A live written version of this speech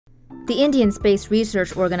The Indian Space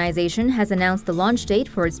Research Organization has announced the launch date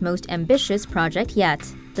for its most ambitious project yet,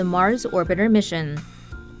 the Mars Orbiter mission.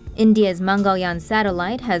 India's Mangalyaan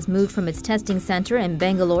satellite has moved from its testing center in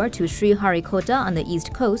Bangalore to Sriharikota on the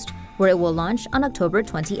east coast, where it will launch on October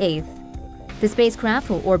 28th. The spacecraft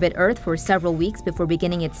will orbit Earth for several weeks before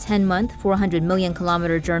beginning its 10-month, 400 million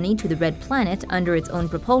kilometer journey to the Red Planet under its own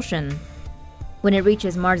propulsion. When it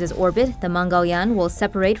reaches Mars's orbit, the Mangalyaan will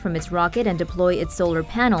separate from its rocket and deploy its solar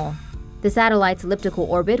panel. The satellite's elliptical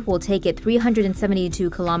orbit will take it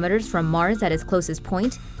 372 kilometers from Mars at its closest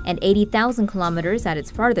point and 80,000 kilometers at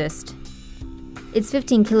its farthest. Its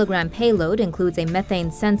 15-kilogram payload includes a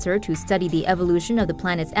methane sensor to study the evolution of the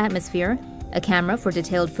planet's atmosphere, a camera for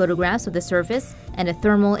detailed photographs of the surface, and a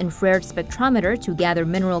thermal infrared spectrometer to gather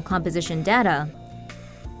mineral composition data.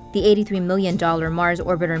 The $83 million Mars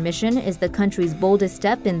Orbiter mission is the country's boldest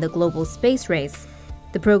step in the global space race.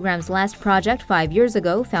 The program's last project 5 years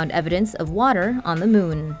ago found evidence of water on the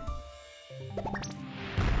Moon.